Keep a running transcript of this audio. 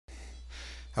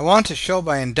I want to show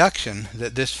by induction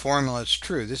that this formula is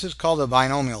true. This is called the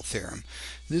binomial theorem.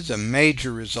 This is a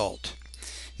major result.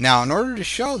 Now, in order to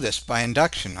show this by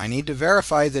induction, I need to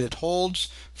verify that it holds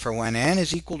for when n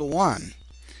is equal to 1.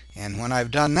 And when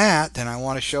I've done that, then I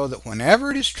want to show that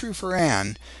whenever it is true for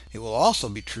n, it will also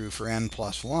be true for n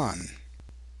plus 1.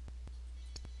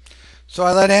 So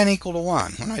I let n equal to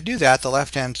 1. When I do that, the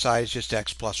left-hand side is just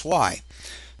x plus y.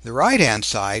 The right-hand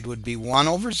side would be 1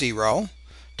 over 0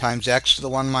 times x to the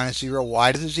 1 minus 0,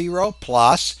 y to the 0,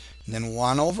 plus, and then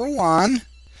 1 over 1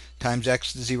 times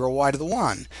x to the 0, y to the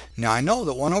 1. Now I know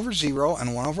that 1 over 0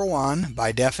 and 1 over 1,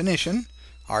 by definition,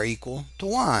 are equal to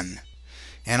 1.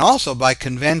 And also by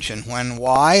convention, when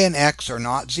y and x are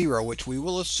not 0, which we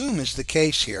will assume is the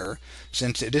case here,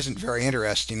 since it isn't very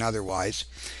interesting otherwise,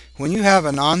 when you have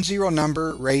a non-zero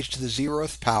number raised to the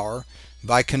 0th power,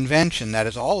 by convention that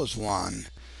is always 1.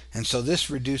 And so this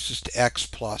reduces to x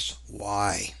plus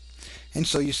y. And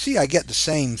so you see I get the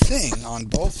same thing on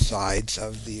both sides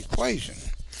of the equation.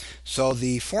 So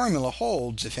the formula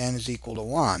holds if n is equal to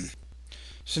 1.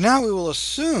 So now we will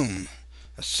assume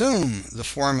the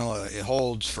formula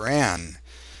holds for n.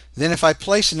 Then if I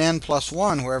place an n plus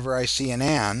 1 wherever I see an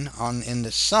n in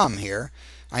this sum here,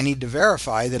 I need to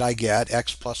verify that I get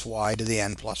x plus y to the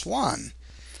n plus 1.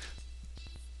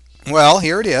 Well,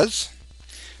 here it is.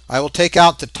 I will take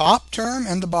out the top term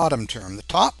and the bottom term. The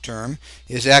top term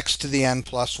is x to the n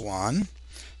plus 1.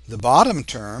 The bottom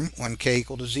term, when k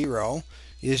equal to 0,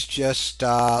 is just,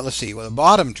 let's see, well, the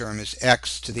bottom term is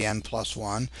x to the n plus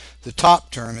 1. The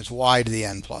top term is y to the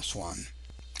n plus 1.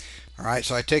 All right,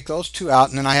 so I take those two out,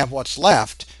 and then I have what's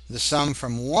left, the sum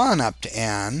from 1 up to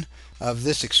n of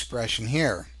this expression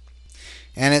here.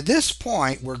 And at this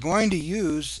point, we're going to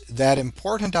use that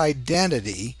important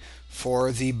identity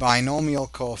for the binomial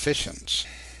coefficients.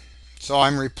 So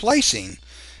I'm replacing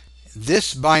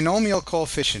this binomial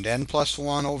coefficient, n plus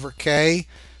 1 over k,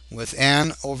 with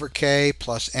n over k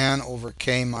plus n over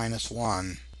k minus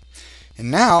 1. And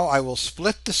now I will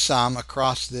split the sum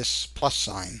across this plus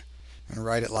sign and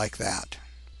write it like that.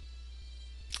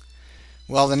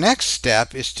 Well, the next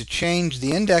step is to change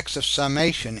the index of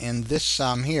summation in this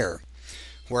sum here.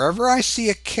 Wherever I see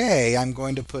a k, I'm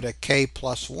going to put a k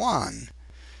plus 1.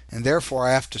 And therefore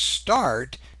I have to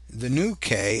start the new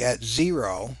k at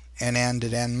 0 and end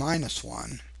at n minus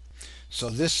 1. So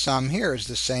this sum here is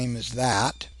the same as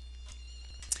that.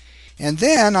 And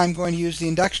then I'm going to use the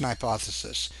induction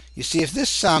hypothesis. You see, if this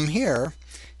sum here,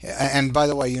 and by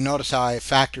the way, you notice how I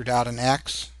factored out an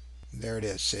x? There it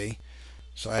is, see?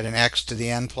 So I had an x to the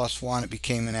n plus 1. It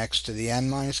became an x to the n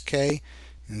minus k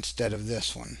instead of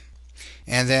this one.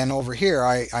 And then over here,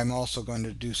 I'm also going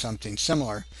to do something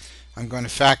similar. I'm going to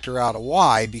factor out a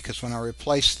y, because when I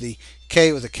replace the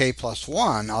k with a k plus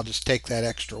 1, I'll just take that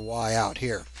extra y out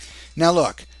here. Now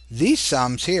look, these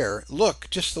sums here look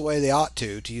just the way they ought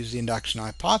to use the induction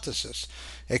hypothesis,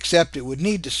 except it would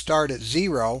need to start at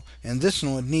 0, and this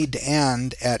one would need to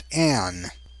end at n.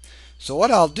 So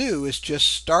what I'll do is just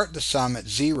start the sum at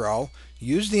 0,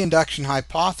 use the induction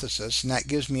hypothesis, and that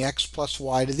gives me x plus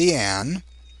y to the n.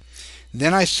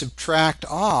 Then I subtract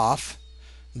off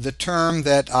the term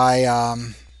that I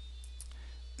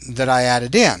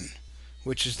added in,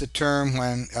 which is the term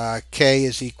when k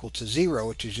is equal to 0,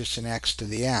 which is just an x to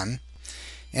the n.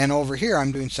 And over here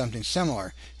I'm doing something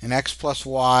similar, an x plus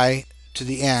y to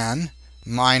the n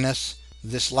minus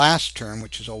this last term,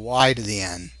 which is a y to the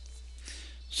n.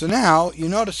 So now you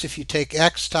notice if you take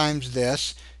x times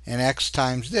this and x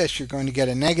times this, you're going to get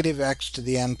a negative x to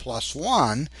the n plus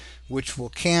 1, which will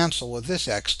cancel with this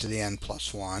x to the n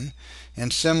plus 1.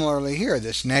 And similarly here,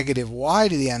 this negative y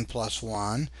to the n plus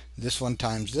 1, this one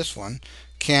times this one,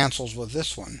 cancels with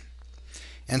this one.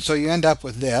 And so you end up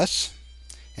with this,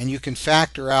 and you can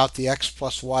factor out the x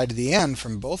plus y to the n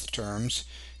from both terms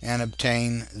and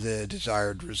obtain the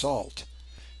desired result.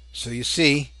 So you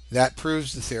see, that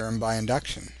proves the theorem by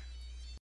induction.